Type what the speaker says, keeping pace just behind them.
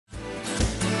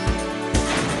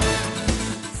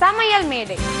Samayal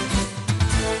Medai.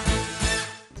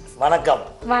 வணக்கம்.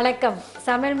 வணக்கம்.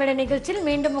 சமையல் மேடை நிகழ்ச்சியில்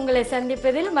மீண்டும் உங்களை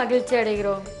சந்திப்பதில் மகிழ்ச்சி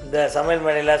அடைகிறோம். இந்த சமையல்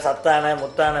மேடையில் சத்தான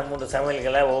முத்தான 3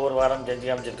 சமையல்களை ஒவ்வொரு வாரம் செஞ்சு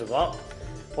காமிச்சிட்ருக்கோம்.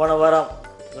 போன வாரம்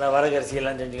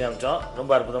வரகரிசியெல்லாம் செஞ்சு காமிச்சோம்.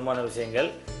 ரொம்ப அற்புதமான விஷயங்கள்.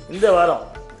 இந்த வாரம்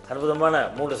அற்புதமான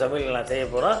 3 சமையல்கள் நான் செய்ய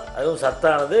போகிறோம். அதுவும்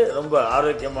சத்தானது, ரொம்ப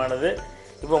ஆரோக்கியமானது.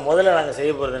 இப்போ முதல்ல நாங்கள்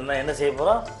செய்ய போகிறது என்ன செய்ய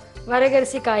போகிறோம்?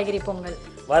 வரகரிசி காய்கறி பொங்கல்.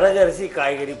 வரகரிசி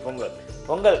காய்கறி பொங்கல்.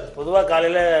 பொங்கல் பொதுவாக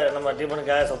காலையில் நம்ம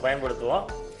டிஃபனுக்காக பயன்படுத்துவோம்.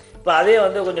 இப்போ அதே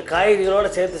கொஞ்சம் காய்கறிகளோடு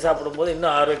சேர்த்து சாப்பிடும்போது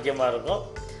இன்னும் ஆரோக்கியமாக இருக்கும்.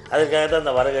 அதுக்காக தான்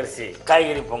இந்த வரகரிசி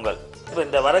காய்கறி பொங்கல். இப்போ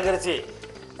இந்த வரகரிசி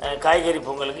காய்கறி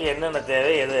பொங்கலுக்கு என்னென்ன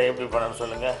தேவை, எதை எப்படி பண்ணணும்னு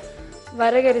சொல்லுங்கள்.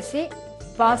 வரகரிசி,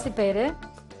 பாசிப்பயிறு,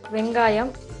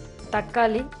 வெங்காயம்,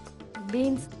 தக்காளி,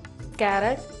 பீன்ஸ்,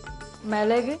 கேரட்,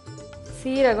 மிளகு,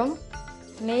 சீரகம்,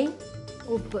 நெய்,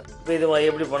 உப்பு. இப்போ இது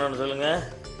எப்படி பண்ணணும்னு சொல்லுங்கள்.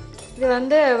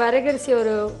 இது வரகரிசி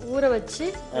ஒரு ஊற வச்சு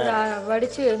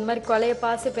வடித்து இந்த மாதிரி கொலைய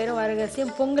பாசிப்பயிரும்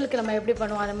வரகரிசியும் பொங்கலுக்கு நம்ம எப்படி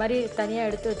பண்ணுவோம் அந்த மாதிரி தனியாக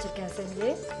எடுத்து வச்சுருக்கேன் செஞ்சு.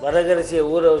 வரகரிசியை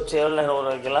ஊற வச்சு எவ்வளோ நேரம் ஊற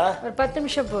வைக்கலாம்? ஒரு 10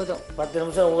 நிமிஷம் போதும். 10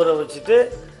 நிமிஷம் ஊற வச்சுட்டு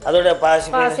அதோட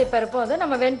பாசிப்பருப்பும்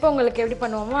நம்ம வெண்பொங்கலுக்கு எப்படி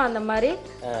பண்ணுவோமோ அந்த மாதிரி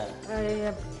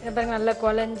நல்லா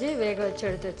குழஞ்சி வேக வச்சு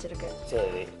எடுத்து வச்சுருக்கேன்.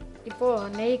 சரி, இப்போது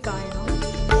நெய் காயணும்.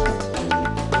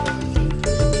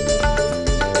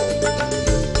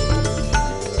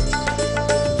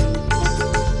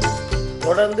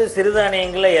 தொடர்ந்து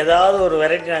சிறுதானியங்களை ஏதாவது ஒரு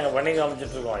வெரைட்டி நாங்கள் பண்ணி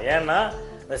காமிச்சிட்ருக்கோம். ஏன்னா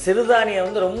இந்த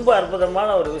சிறுதானியம் ரொம்ப அற்புதமான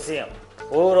ஒரு விஷயம்.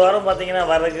 ஒவ்வொரு வாரம் பார்த்திங்கன்னா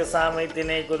வரகு, சாமை,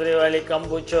 திணை, குதிரைவாளி,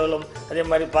 கம்பு, சோளம், அதே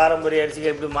மாதிரி பாரம்பரிய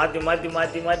அரிசிகள் இப்படி மாற்றி மாற்றி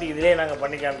மாற்றி மாற்றி இதிலே நாங்கள்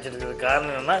பண்ணி காமிச்சிட்ருக்கிறது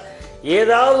காரணம் என்னென்னா,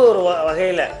 ஏதாவது ஒரு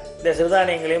வகையில் இந்த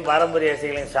சிறுதானியங்களையும் பாரம்பரிய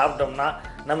அரிசிகளையும் சாப்பிட்டோம்னா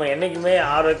நம்ம என்றைக்குமே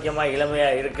ஆரோக்கியமாக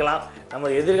இளமையாக இருக்கலாம். நம்ம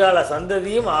எதிர்கால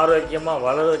சந்ததியும் ஆரோக்கியமாக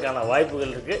வளர்கிறதுக்கான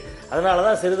வாய்ப்புகள் இருக்குது. அதனால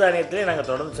தான் சிறுதானியத்திலே நாங்கள்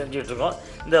தொடர்ந்து செஞ்சுட்ருக்கோம்.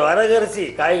 இந்த வரகரிசி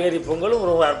காய்கறி பொங்கலும்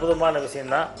ரொம்ப அற்புதமான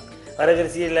விஷயந்தான்.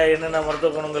 வரகரிசியில் என்னென்ன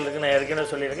மருத்துவ குணங்கள் இருக்குன்னு நான்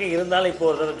ஏற்கனவே சொல்லியிருக்கேன். இருந்தாலும் இப்போ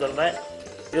ஒரு தடவை சொல்கிறேன்.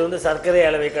 இது சர்க்கரை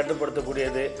அளவை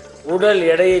கட்டுப்படுத்தக்கூடியது, உடல்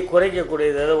எடையை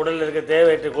குறைக்கக்கூடியது, அதாவது உடலில் இருக்க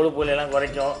தேவையற்ற கொழுப்புகளை எல்லாம்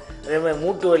குறைக்கும். அதே மாதிரி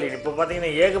மூட்டு வலி, இப்போ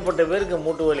பார்த்திங்கன்னா ஏகப்பட்ட பேருக்கு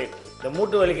மூட்டு வலி. இந்த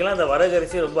மூட்டு வலிக்கெல்லாம் இந்த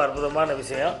வரகரிசி ரொம்ப அற்புதமான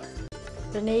விஷயம்.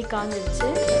 நெய் காஞ்சிடுச்சு.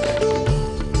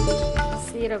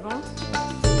 சீரகம்,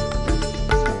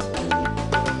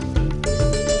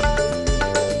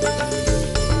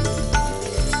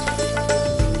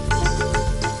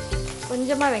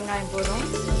 கொஞ்சமாக வெங்காயம் போதும்.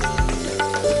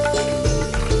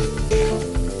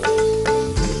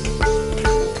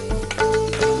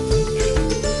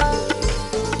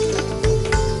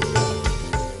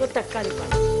 தக்காளி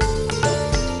பழம்,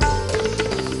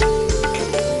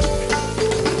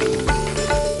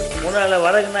 முன்னால்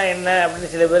வரகுனா என்ன அப்படின்னு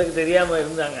சில பேருக்கு தெரியாமல்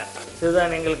இருந்தாங்க.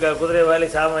 சிறுதானியங்களுக்கு குதிரைவாளி,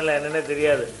 சாமையெல்லாம் என்னென்ன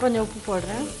தெரியாது. கொஞ்சம் உப்பு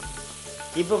போடுறேன்.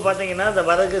 இப்போ பார்த்தீங்கன்னா இந்த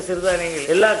வரகு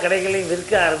சிறுதானியங்கள் எல்லா கடைகளையும்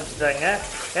விற்க ஆரம்பிச்சிட்டாங்க.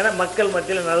 ஏன்னா மக்கள்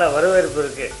மத்தியில் நல்ல வரவேற்பு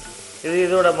இருக்குது.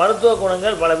 இதோட மருத்துவ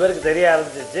குணங்கள் பல பேருக்கு தெரிய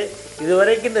ஆரம்பிச்சிச்சு.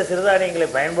 இதுவரைக்கும் இந்த சிறுதானியங்களை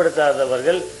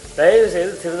பயன்படுத்தாதவர்கள் தயவு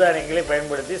செய்து சிறுதானியங்களை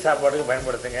பயன்படுத்தி சாப்பாட்டுக்கு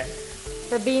பயன்படுத்துங்க.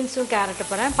 இப்போ பீன்ஸும் கேரட்டு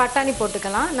போடுறேன். பட்டாணி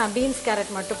போட்டுக்கலாம். நான் பீன்ஸ்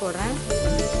கேரட் மட்டும் போடுறேன்.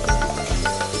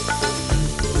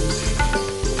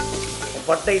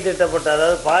 பட்டை திட்டப்பட்ட,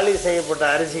 அதாவது பாலிஷ் செய்யப்பட்ட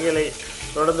அரிசிகளை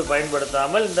தொடர்ந்து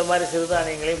பயன்படுத்தாமல் இந்த மாதிரி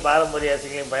சிறுதானியங்களையும் பாரம்பரிய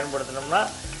அரிசிகளையும் பயன்படுத்தினோம்னா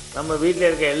நம்ம வீட்டில்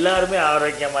இருக்க எல்லாருமே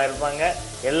ஆரோக்கியமாக இருப்பாங்க.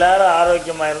 எல்லாரும்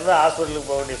ஆரோக்கியமாக இருந்தால் ஹாஸ்பிட்டலுக்கு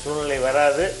போக வேண்டிய சூழ்நிலை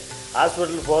வராது.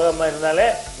 ஹாஸ்பிட்டலுக்கு போகாமல் இருந்தாலே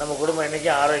நம்ம குடும்பம்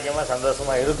இன்றைக்கும் ஆரோக்கியமாக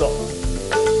சந்தோஷமாக இருக்கும்.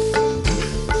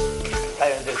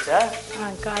 காய் வந்துடுச்சா?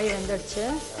 காய் வந்துடுச்சு.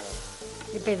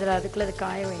 இப்போ இதில் அதுக்குள்ள அது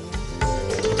காய வைங்க.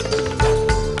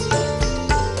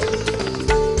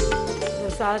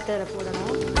 சாதத்தை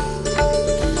போடணும்.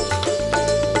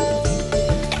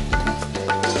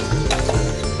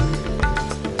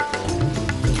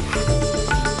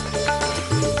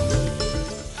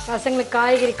 பசங்களுக்கு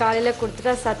காய்கறி காலையில்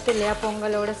கொடுத்துட்டா சத்து இல்லையா,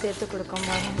 பொங்கலோடு சேர்த்து கொடுக்கும்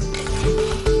போது.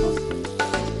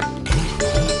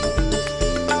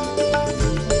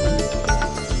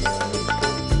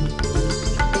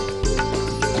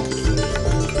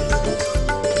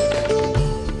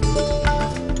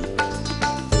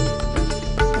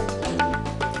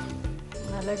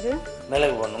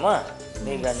 மிளகு போடணுமா?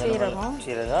 சீரகம்,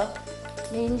 சீரகம்,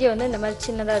 இஞ்சி இந்த மாதிரி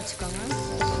சின்னதாக வச்சுக்கோங்க.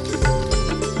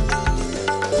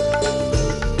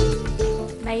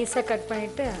 நைஸாக கட்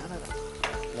பண்ணிவிட்டு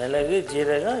மிளகு,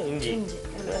 சீரகம், இஞ்சி.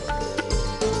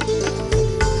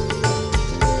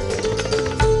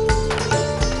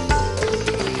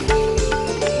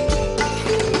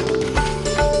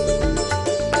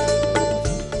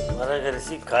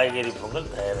 வரகரிசி காய்கறி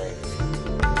பொங்கல் தயாராகிடுச்சு.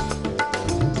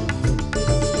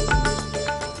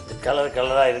 கலர்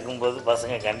கலராக இருக்கும்போது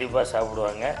பசங்க கண்டிப்பாக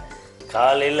சாப்பிடுவாங்க.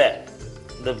 காலையில்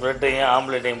இந்த ப்ரெட்டையும்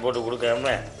ஆம்லேட்டையும் போட்டு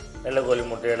கொடுக்காம வெள்ளைக்கோழி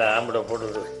முட்டையோட ஆம்பளை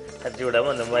போட்டு தட்டி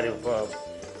விடாமல் இந்த மாதிரி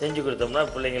செஞ்சு கொடுத்தோம்னா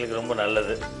பிள்ளைங்களுக்கு ரொம்ப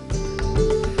நல்லது.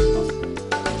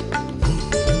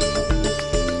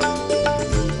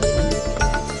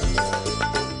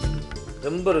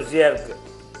 ரொம்ப ருசியாக இருக்குது.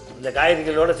 இந்த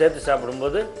காய்கறிகளோடு சேர்த்து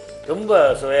சாப்பிடும்போது ரொம்ப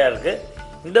சுவையாக இருக்குது.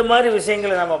 இந்த மாதிரி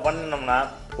விஷயங்களை நம்ம பண்ணினோம்னா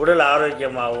உடல்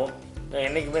ஆரோக்கியமாகவும்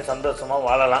என்றைக்குமே சந்தோஷமாக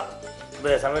வாழலாம்.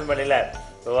 இப்போ சமையல் பண்ணியில்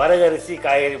இப்போ வரகரிசி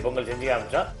காய்கறி பொங்கல் செஞ்சு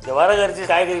காமிச்சோம். இந்த வரகரிசி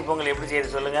காய்கறி பொங்கல் எப்படி செய்ய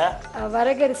சொல்லுங்கள்?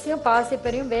 வரகரிசியும்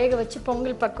பாசிப்பரியும் வேக வச்சு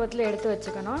பொங்கல் பக்குவத்தில் எடுத்து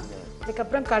வச்சுக்கணும்.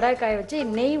 அதுக்கப்புறம் கடாய் காய வச்சு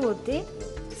நெய் ஊற்றி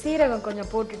சீரகம்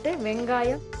கொஞ்சம் போட்டுட்டு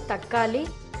வெங்காயம், தக்காளி,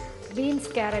 பீன்ஸ்,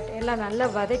 கேரட் எல்லாம் நல்லா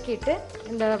வதக்கிட்டு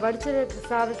இந்த வடிச்ச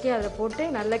சாதத்தையும் அதில் போட்டு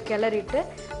நல்லா கிளறிட்டு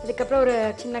அதுக்கப்புறம் ஒரு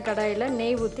சின்ன கடாயில்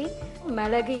நெய் ஊற்றி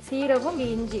மிளகு, சீரகம்,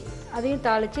 இஞ்சி அதையும்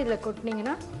தாளித்து இதில்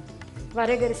கொட்டினீங்கன்னா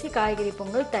வரகரிசி காய்கறி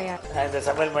பொங்கல் தயார். இந்த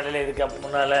சமையல் மண்ணில் இதுக்கு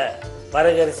முன்னால்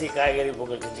வரகரிசி காய்கறி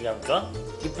பொங்கல் செஞ்சு காமிச்சோம்.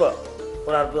 இப்போ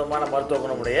ஒரு அற்புதமான மருத்துவ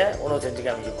குணமுடைய உணவு செஞ்சு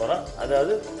காமிக்க போகிறோம்.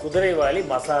 அதாவது குதிரைவாலி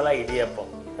மசாலா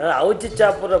இடியாப்பம். அதாவது அவிச்சு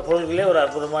சாப்பிட்ற பொருள்களே ஒரு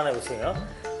அற்புதமான விஷயம்.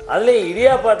 அதுலேயும்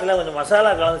இடியாப்பத்தில் கொஞ்சம்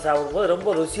மசாலா கலந்து சாப்பிடும்போது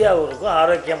ரொம்ப ருசியாகவும் இருக்கும்,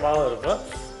 ஆரோக்கியமாகவும் இருக்கும்.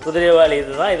 குதிரைவாலி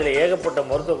இதுதான். இதில் ஏகப்பட்ட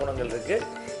மருத்துவ குணங்கள் இருக்குது.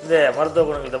 இந்த மருத்துவ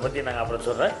குணங்களை பற்றி நாங்கள் அப்புறம்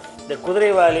சொல்கிறேன். இந்த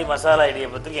குதிரைவாலி மசாலா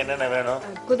இடியாப்பத்துக்கு என்னென்ன வேணும்?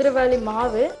 குதிரைவாலி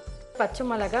மாவு, பச்சை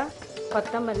மிளகாய்,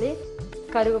 கொத்தமல்லி,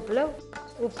 கருவேப்பிலை,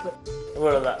 உப்பு,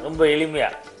 இவ்வளோதான். ரொம்ப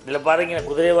எளிமையாக. இதில் பாருங்க,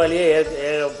 குதிரைவாலியே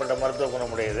ஏகப்பட்ட மருத்துவ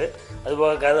குணம் உடையது.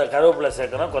 அதுபோக கருவேப்பிலை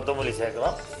சேர்க்கணும், கொத்தமல்லி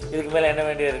சேர்க்கணும். இதுக்கு மேலே என்ன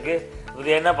வேண்டியது இருக்குது?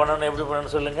 இது என்ன பண்ணணும், எப்படி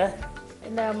பண்ணணும்னு சொல்லுங்கள்.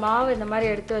 இந்த மாவு இந்த மாதிரி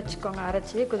எடுத்து வச்சுக்கோங்க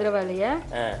அரைச்சி குதிரைவாலியை.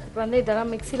 இப்போ வந்து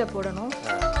இதெல்லாம் மிக்சியில் போடணும்.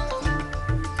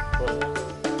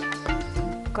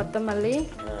 கொத்தமல்லி,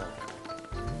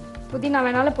 புதினா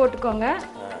வேணாலும் போட்டுக்கோங்க,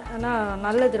 ஆனால்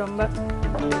நல்லது ரொம்ப.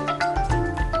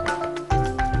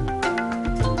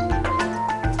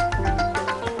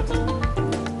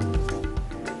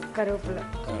 கருவேப்பிலை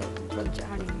கொஞ்சம்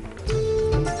ஆடிங்க.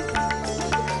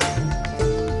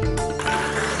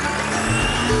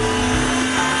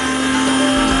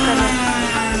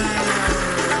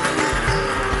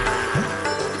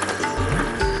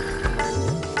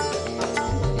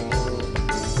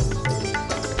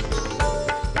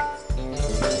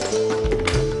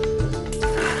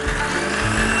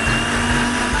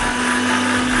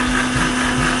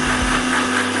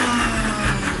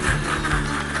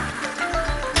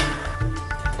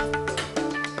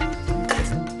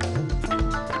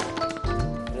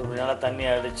 தண்ணி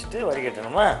அடிச்சுட்டு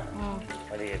வடிகட்டணுமா?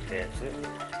 வடிகட்டியாச்சு.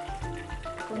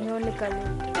 கொஞ்சோண்டு கழுவி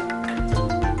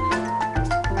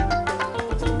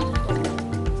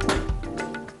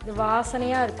இது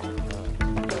வாசனையாக இருக்கும்.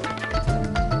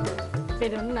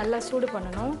 இது வந்து நல்லா சூடு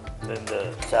பண்ணணும். இந்த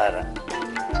சாரை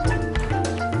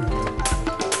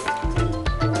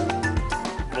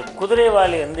இந்த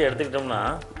குதிரைவாலி வந்து எடுத்துக்கிட்டோம்னா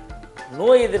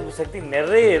நோய் எதிர்ப்பு சக்தி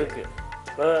நிறைய இருக்குது.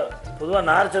 இப்போ பொதுவாக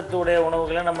நார்ச்சத்து உடைய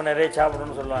உணவுகளை நம்ம நிறைய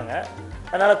சாப்பிடணும்னு சொல்லுவாங்க.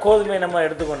 அதனால் கோதுமையை நம்ம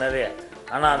எடுத்துக்கோம் நிறைய.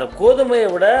 ஆனால் அந்த கோதுமையை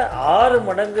விட 6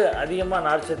 மடங்கு அதிகமாக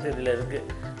நார்ச்சத்து இதில் இருக்குது.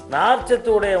 நார்ச்சத்து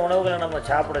உடைய உணவுகளை நம்ம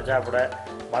சாப்பிட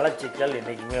மலச்சிக்கல்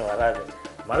என்றைக்குமே வராது.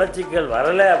 மலச்சிக்கல்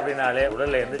வரலை அப்படின்னாலே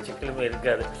உடலில் எந்த சிக்கலுமே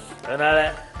இருக்காது. அதனால்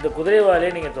இந்த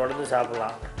குதிரைவாலியை நீங்கள் தொடர்ந்து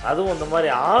சாப்பிட்லாம். அதுவும் இந்த மாதிரி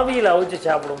ஆவியில் அவிச்சு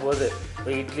சாப்பிடும்போது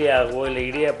இப்போ இட்லியாகவோ இல்லை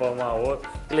இடியாப்பமாகவோ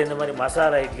இல்லை இந்த மாதிரி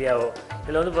மசாலா இட்லியாகவோ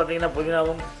இதில் வந்து பார்த்திங்கன்னா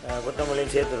புதினாவும்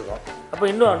கொத்தமல்லியும் சேர்த்துருக்கோம். அப்போ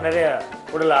இன்னும் நிறைய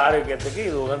உடல் ஆரோக்கியத்துக்கு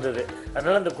இது உகந்தது.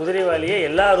 அதனால் இந்த குதிரைவாலியை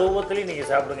எல்லா ரூபத்துலேயும் நீங்கள்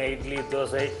சாப்பிடுங்க. இட்லி,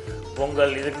 தோசை,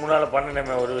 பொங்கல். இதுக்கு முன்னால்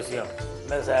பண்ணினமே ஒரு விஷயம்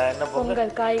என்ன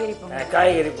பொங்கல்? காய்கறி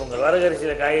பொங்கல்.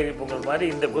 வரகரிசியில் காய்கறி பொங்கல் மாதிரி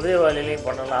இந்த குதிரைவாலிலையும்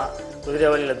பண்ணலாம்.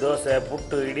 குதிரைவாலியில் தோசை,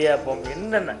 புட்டு, இடியாப்பம்,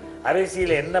 என்னென்ன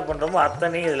அரிசியில் என்ன பண்ணுறோமோ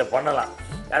அத்தனையும் இதில் பண்ணலாம்.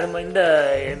 அது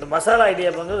இந்த மசாலா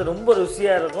இடியாப்பங்கிறது ரொம்ப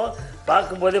ருசியாக இருக்கும்.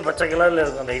 பார்க்கும்போதே பச்சை கலரில்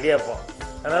இருக்கும் அந்த இடியாப்பம்.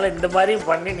 அதனால் இந்த மாதிரியும்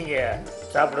பண்ணி நீங்கள்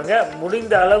சாப்பிடுங்க.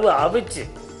 முடிந்த அளவு அவிச்சு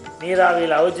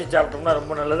நீராவியில் அவிச்சு சாப்பிட்டோம்னா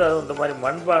ரொம்ப நல்லது. அதுவும் இந்த மாதிரி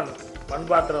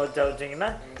மண்பாத்திரம் வச்சு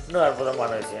அவிச்சிங்கன்னா இன்னும்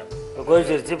அற்புதமான விஷயம். இப்போ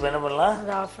கொதிச்சிருச்சு. இப்போ என்ன பண்ணலாம்?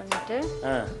 அதை ஆஃப் பண்ணிவிட்டு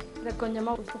இதை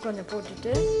கொஞ்சமாக உப்பு கொஞ்சம்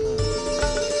போட்டுட்டு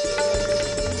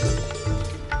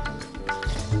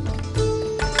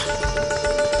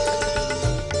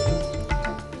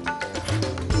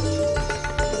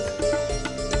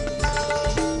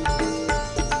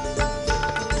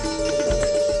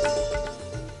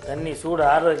தண்ணி சூடு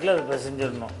ஆறுறதுக்குள்ள அதை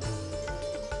பிசைஞ்சிடணும்.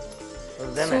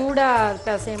 சூடாக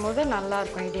பிசையும் போது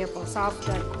நல்லாயிருக்கும். இடியாப்பம்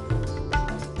சாஃப்டாக இருக்கும்.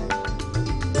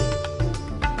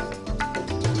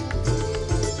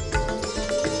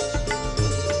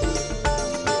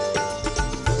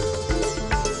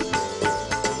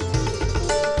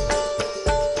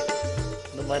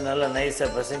 இந்த மாதிரி நல்லா நைஸாக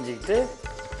பிசைஞ்சிக்கிட்டு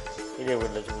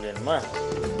இடியாப்பம் வச்சு முடியணுமா?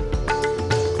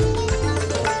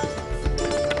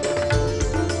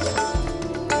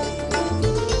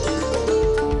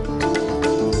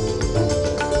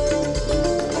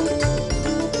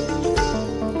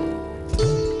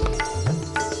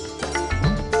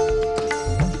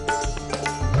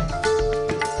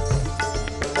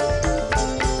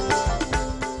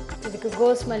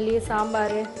 கோஸ்மல்லி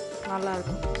சாம்பார்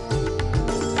நல்லாயிருக்கும்.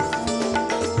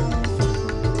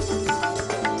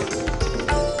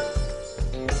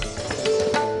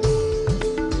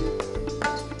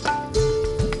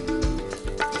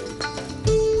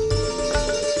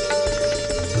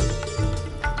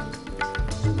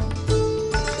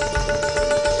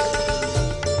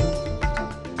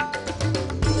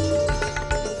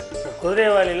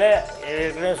 குதிரைவாலியில்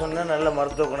ஏற்கனவே சொன்ன நல்ல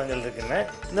மருத்துவ குணங்கள் இருக்குன்னு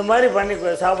இந்த மாதிரி பண்ணி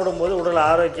சாப்பிடும்போது உடல்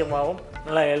ஆரோக்கியமாகவும்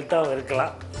நல்லா ஹெல்த்தாகவும்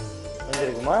இருக்கலாம்.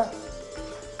 வந்துருக்குமா?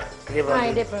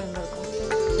 இடியப்பம் இருக்கும்.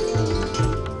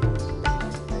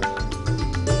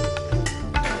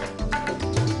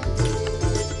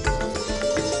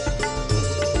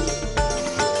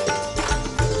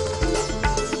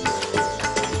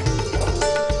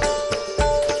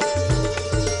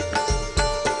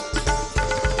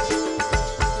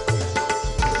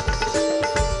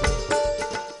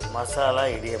 மசாலா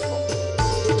இடியப்பம்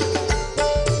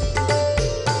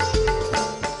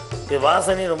இது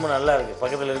வாசனையும் ரொம்ப நல்லா இருக்குது.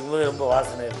 பக்கத்தில் இருக்கும்போது ரொம்ப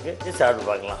வாசனை இருக்குது. இது சாப்பிட்டு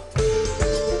பார்க்கலாம்.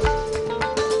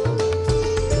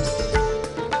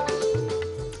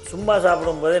 சும்மா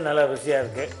சாப்பிடும்போதே நல்லா ருசியாக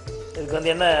இருக்குது. இதுக்கு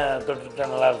வந்து என்ன தொட்டுட்டா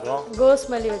நல்லாயிருக்கும்?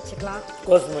 கோஸ்மல்லி வச்சுக்கலாம்.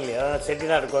 கோஸ்மல்லி, அதாவது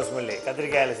செட்டிநாடு கோஸ்மல்லி,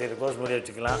 கத்திரிக்காயில் செய்கிற கோஸ்மல்லி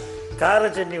வச்சுக்கலாம்.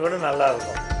 கார சட்னி கூட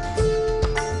நல்லாயிருக்கும்.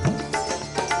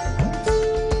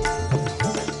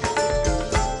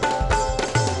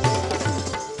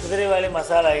 குதிரைவாலி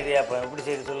மசாலா இடியாப்பம் எப்படி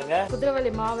செய்து சொல்லுங்கள்?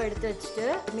 குதிரைவாலி மாவை எடுத்து வச்சுட்டு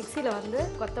மிக்சியில் வந்து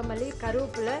கொத்தமல்லி,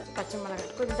 கருவேப்பிலை, பச்சை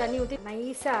மிளகாய் கொஞ்சம் தண்ணி ஊற்றி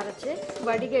நைஸாக அரைச்சி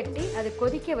வடிகட்டி அதை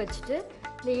கொதிக்க வச்சுட்டு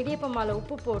இந்த இடியப்ப மாவில்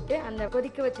உப்பு போட்டு அந்த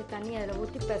கொதிக்க வச்ச தண்ணி அதில்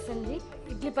ஊற்றி பிசைஞ்சு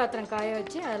இட்லி பாத்திரம் காய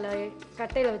வச்சு அதில்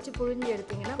கட்டையில் வச்சு புழிஞ்சு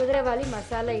எடுத்திங்கன்னா குதிரைவாலி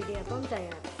மசாலா இடியாப்பம்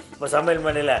தயார். இப்போ சமையல்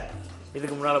மேடையில்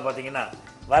இதுக்கு முன்னால் பார்த்தீங்கன்னா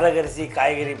வரகரிசி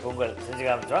காய்கறி பொங்கல் செஞ்சு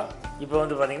காமிச்சோம். இப்போ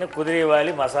வந்து பார்த்திங்கன்னா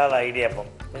குதிரைவாலி மசாலா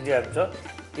இடியாப்பம் செஞ்சு காமிச்சோம்.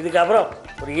 இதுக்கப்புறம்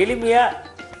ஒரு எளிமையாக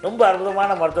ரொம்ப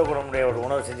அற்புதமான மருத்துவ குணமுடைய ஒரு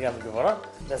உணவு செஞ்சு காமிக்க போகிறோம்.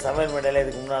 இந்த சமையல் மேடையில்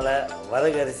இதுக்கு முன்னால்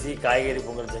வரகரிசி காய்கறி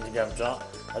பொங்கல் செஞ்சு காமிச்சோம்.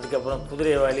 அதுக்கப்புறம்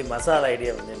குதிரைவாலி மசாலா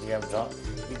இடியாப்பம் செஞ்சு காமிச்சோம்.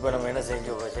 இப்போ நம்ம என்ன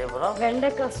செய்ய போகிறோம்?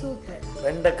 வெண்டைக்காய் சூப்பு.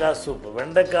 வெண்டைக்காய் சூப்பு.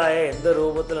 வெண்டைக்காயை எந்த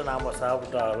ரூபத்தில் நாம்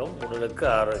சாப்பிட்டாலும் உடலுக்கு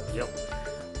ஆரோக்கியம்.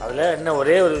 அதில் என்ன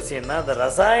ஒரே ஒரு விஷயம்னா, அந்த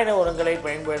ரசாயன உரங்களை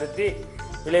பயன்படுத்தி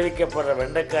விளைவிக்கப்படுற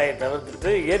வெண்டைக்காயை தவிர்த்துட்டு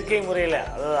இயற்கை முறையில்,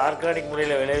 அதாவது ஆர்கானிக்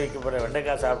முறையில் விளைவிக்கப்படுற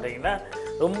வெண்டைக்காய் சாப்பிட்டிங்கன்னா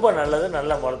ரொம்ப நல்லது,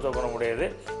 நல்ல மருத்துவ குணம் உடையது.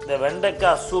 இந்த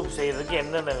வெண்டைக்காய் சூப் செய்கிறதுக்கு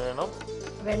என்னென்ன வேணும்?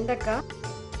 வெண்டைக்காய்,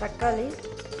 தக்காளி,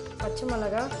 பச்சை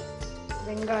மிளகாய்,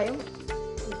 வெங்காயம்,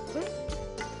 உப்பு,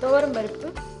 துவரம்பருப்பு,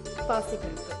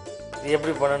 பாசிப்பருப்பு. இது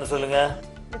எப்படி பண்ணணும்னு சொல்லுங்கள்.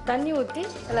 தண்ணி ஊற்றி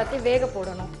எல்லாத்தையும் வேக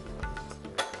போடணும்.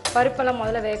 பருப்பெல்லாம்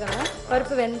முதல்ல வேகணும்.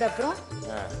 பருப்பு வெந்த அப்புறம்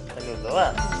தண்ணி ஊற்றவா?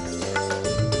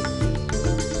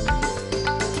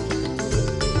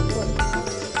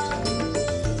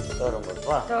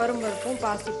 துவரம்பருப்பும்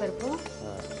பாசிப்பருப்பும்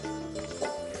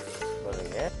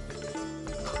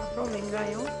அப்புறம்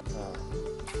வெங்காயம்,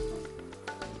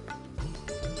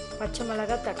 பச்சை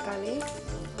மிளகாய், தக்காளி,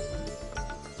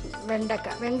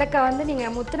 வெண்டைக்காய். வெண்டைக்காய் வந்து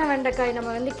நீங்கள் முத்தின வெண்டைக்காய்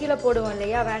நம்ம வந்து கீழே போடுவோம்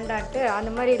இல்லையா வேண்டான்ட்டு,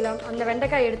 அந்த மாதிரி இல்லாமல் அந்த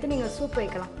வெண்டைக்காய் எடுத்து நீங்கள் சூப்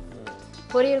வைக்கலாம்.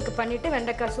 பொரியலுக்கு பண்ணிவிட்டு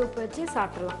வெண்டைக்காய் சூப் வச்சு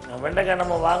சாப்பிட்றலாம். வெண்டைக்காய்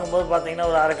நம்ம வாங்கும்போது பார்த்தீங்கன்னா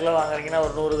ஒரு 1/2 கிலோ வாங்குறீங்கன்னா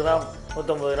ஒரு 100 கிராம்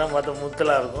 150 கிராம் மற்ற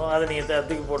முத்தலாக இருக்கும். அதை நீங்கள்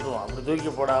தூக்கி போட்டுருவோம். அப்படி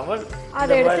தூக்கி போடாமல்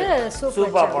அதை எடுத்து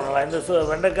சூப்பாக பண்ணலாம். இந்த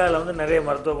வெண்டைக்காயில் வந்து நிறைய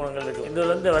மருத்துவ குணங்கள் இருக்குது.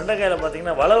 இதில் வந்து வெண்டைக்காயில்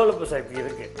பார்த்தீங்கன்னா வளவளப்பு சக்தி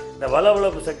இருக்குது. இந்த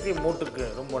வளவளப்பு சக்தி மூட்டுக்கு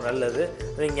ரொம்ப நல்லது.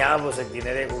 அது ஞாபக சக்தி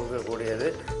நிறைய கொடுக்கக்கூடியது.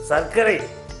 சர்க்கரை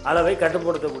அளவை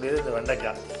கட்டுப்படுத்தக்கூடியது இந்த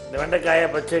வெண்டைக்காய். இந்த வெண்டைக்காயை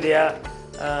பச்சடியாக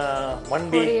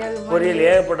மண்டி பொரியல்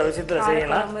ஏகப்பட்ட விஷயத்தில்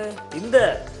செய்யலாம்.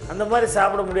 அந்த மாதிரி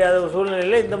சாப்பிட முடியாத ஒரு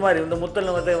சூழ்நிலையில் இந்த மாதிரி இந்த முத்தல்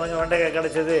கொஞ்சம் வெண்டைக்காய்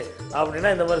கிடைச்சது அப்படின்னா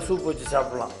இந்த மாதிரி சூப் வச்சு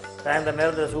சாப்பிடலாம். சாயந்தர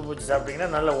நேரத்தில் சூப் வச்சு சாப்பிட்டிங்கன்னா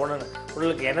நல்ல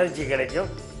உடலுக்கு எனர்ஜி கிடைக்கும்.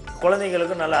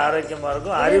 குழந்தைங்களுக்கும் நல்ல ஆரோக்கியமாக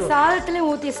இருக்கும். அறிவு சாதத்துலேயும்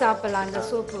ஊற்றி சாப்பிடலாம். அந்த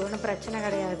சூப்பு ஒன்றும் பிரச்சனை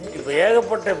கிடையாது. இப்போ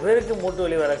ஏகப்பட்ட பேருக்கு மூட்டு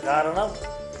வலி வர காரணம்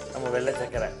நம்ம வெள்ளை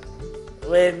சர்க்கரை.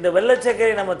 இந்த வெள்ளை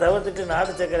சர்க்கரை நம்ம தவிர்த்துட்டு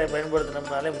நாட்டு சர்க்கரை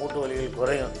பயன்படுத்தினோம்னாலே மூட்டு வலிகள்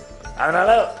குறையும்.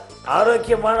 அதனால்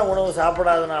ஆரோக்கியமான உணவு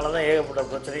சாப்பிடாதனால தான் ஏகப்பட்ட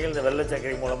பிரச்சனைகள் இந்த வெள்ளை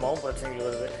சர்க்கரை மூலமாகவும் பிரச்சனைகள்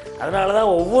வருது. அதனால தான்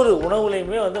ஒவ்வொரு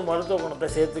உணவுலையுமே வந்து மருத்துவ குணத்தை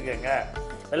சேர்த்துக்கங்க.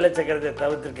 வெள்ளை சர்க்கரை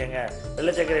தவிர்த்துருக்கங்க.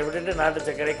 வெள்ளை சர்க்கரை விட்டுட்டு நாட்டு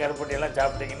சர்க்கரை கருப்பட்டியெல்லாம்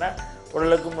சாப்பிட்டிங்கன்னா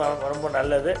உடலுக்கும் ரொம்ப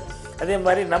நல்லது. அதே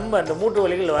மாதிரி நம்ம இந்த மூட்டு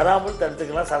வலிகள் வராமல்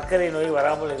தடுத்துக்கலாம். சர்க்கரை நோய்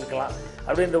வராமல் இருக்கலாம்.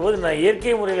 அப்படின்ற போது நான்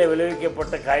இயற்கை முறையில்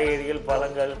விளைவிக்கப்பட்ட காய்கறிகள்,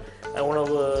 பழங்கள்,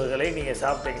 உணவுகளை நீங்கள்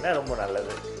சாப்பிட்டீங்கன்னா ரொம்ப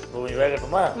நல்லது. கொஞ்சம்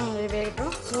வேகட்டுமா?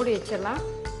 வேகட்டும். மூடி வச்சிடலாம்.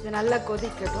 இது நல்லா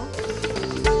கொதிக்கட்டும்.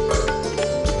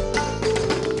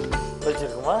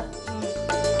 கொதிச்சிருக்குமா?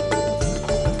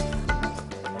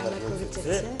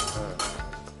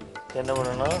 என்ன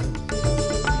பண்ணணும்?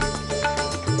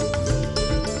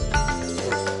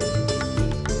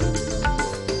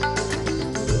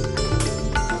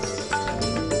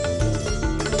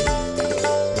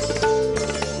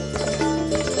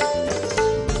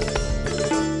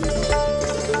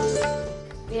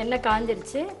 எண்ணெய்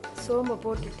காஞ்சிருச்சு. சோம்பை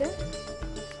போட்டுட்டு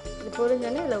இது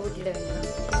பொரிஞ்சோடனே இதில் ஊற்றிட வேண்டியது.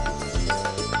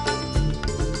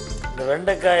 இந்த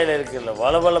வெண்டைக்காயில் இருக்கிற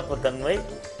வளவளப்பு தன்மை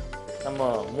நம்ம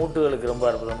மூட்டுகளுக்கு ரொம்ப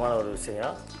அற்புதமான ஒரு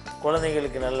விஷயம்.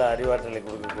 குழந்தைங்களுக்கு நல்ல அறிவாற்றலை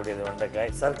கொடுக்கக்கூடியது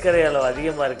வெண்டைக்காய். சர்க்கரை அளவு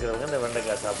அதிகமாக இருக்கிறவங்க இந்த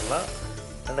வெண்டைக்காய் சாப்பிட்லாம்.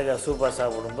 வெண்டைக்காய் சூப்பாக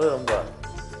சாப்பிடும்போது ரொம்ப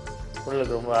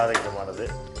உடலுக்கு ரொம்ப ஆரோக்கியமானது.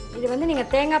 இது வந்து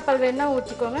நீங்கள் தேங்காய் பால் வேணுன்னா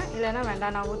ஊற்றிக்கோங்க, இல்லைன்னா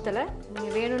வேண்டாம், நான் ஊற்றலை.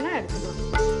 நீங்கள் வேணும்னா எடுத்துக்கோங்க.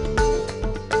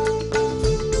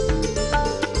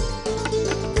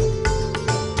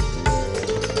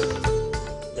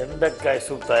 வெண்டைக்காய்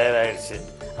சூப் தயாராகிடுச்சு.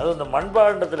 அதுவும் இந்த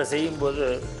மண்பாண்டத்தில் செய்யும்போது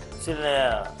சில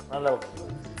நல்ல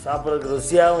சாப்பிட்றதுக்கு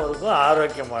ருசியாகவும் இருக்கும்,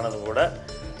 ஆரோக்கியமானது கூட.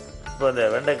 இப்போ இந்த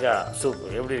வெண்டைக்காய் சூப்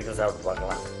எப்படி இருக்குன்னு சாப்பிட்டு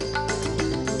பார்க்கலாம்.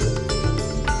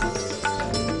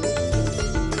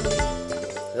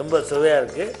 ரொம்ப சுவையாக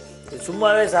இருக்குது. இது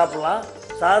சும்மாவே சாப்பிட்லாம்,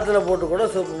 சாதத்தில் போட்டு கூட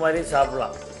சூப்பு மாதிரி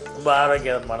சாப்பிட்லாம். ரொம்ப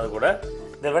ஆரோக்கியமானது கூட.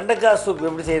 இந்த வெண்டைக்காய் சூப்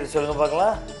எப்படி செய்யுது சொல்லுங்கள்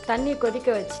பார்க்கலாம். தண்ணி கொதிக்க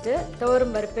வச்சுட்டு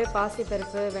துவரம் பருப்பு,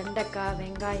 பாசிப்பருப்பு, வெண்டைக்காய்,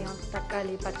 வெங்காயம்,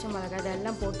 தக்காளி, பச்சை மிளகாய்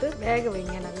இதெல்லாம் போட்டு வேக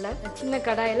வைங்க. நல்லா சின்ன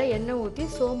கடாயில் எண்ணெய் ஊற்றி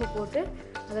சோம்பு போட்டு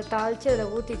அதை தாளித்து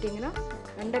அதில் ஊற்றிட்டிங்கன்னா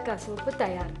வெண்டைக்காய் சூப்பு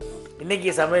தயார்.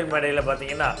 இன்றைக்கி சமையல் மேடையில்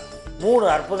பார்த்தீங்கன்னா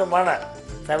 3 அற்புதமான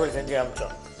சமையல் செஞ்சு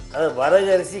காமிச்சோம். அதாவது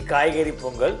வரகரிசி காய்கறி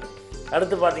பொங்கல்,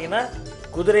 அடுத்து பார்த்தீங்கன்னா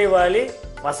குதிரைவாலி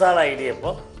மசாலா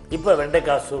இடியப்பம், இப்போ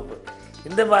வெண்டைக்காய் சூப்பு.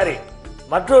 இந்த மாதிரி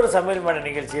மற்றொரு சமையல் மேடை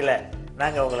நிகழ்ச்சியில்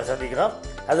நாங்கள் உங்களை சந்திக்கிறோம்.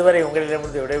 அதுவரை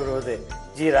உங்களிடமிருந்து விடைபெறுவது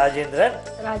ஜி ராஜேந்திரன்,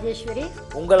 ராஜேஸ்வரி.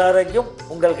 உங்கள் ஆரோக்கியம்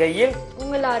உங்கள் கையில்,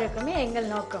 உங்கள் ஆரோக்கியமே எங்கள்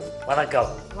நோக்கம்.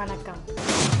 வணக்கம். வணக்கம்.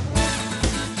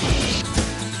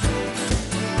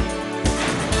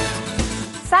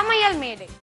 சமையல் மேடை.